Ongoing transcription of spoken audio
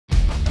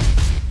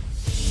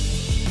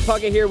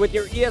Pugga here with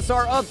your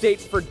ESR update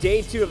for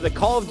Day 2 of the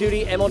Call of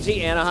Duty MLG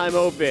Anaheim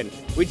Open.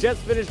 We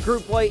just finished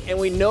group play and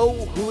we know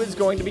who is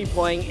going to be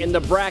playing in the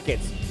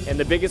brackets. And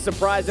the biggest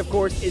surprise, of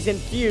course, is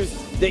Infuse.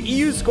 The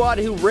EU squad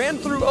who ran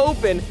through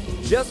Open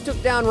just took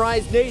down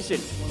Rise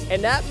Nation.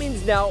 And that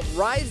means now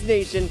Rise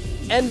Nation,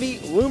 Envy,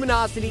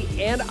 Luminosity,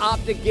 and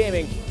Optic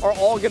Gaming are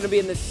all going to be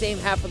in the same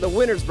half of the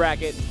winners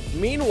bracket.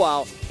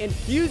 Meanwhile,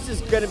 Infuse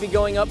is going to be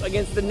going up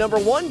against the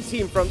 #1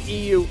 team from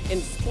EU in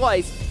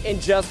Splice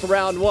in just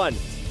round 1.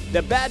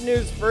 The bad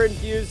news for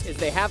Infuse is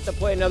they have to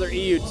play another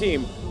EU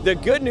team. The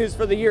good news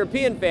for the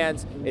European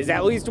fans is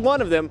at least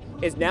one of them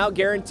is now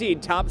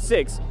guaranteed top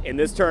 6 in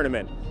this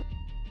tournament.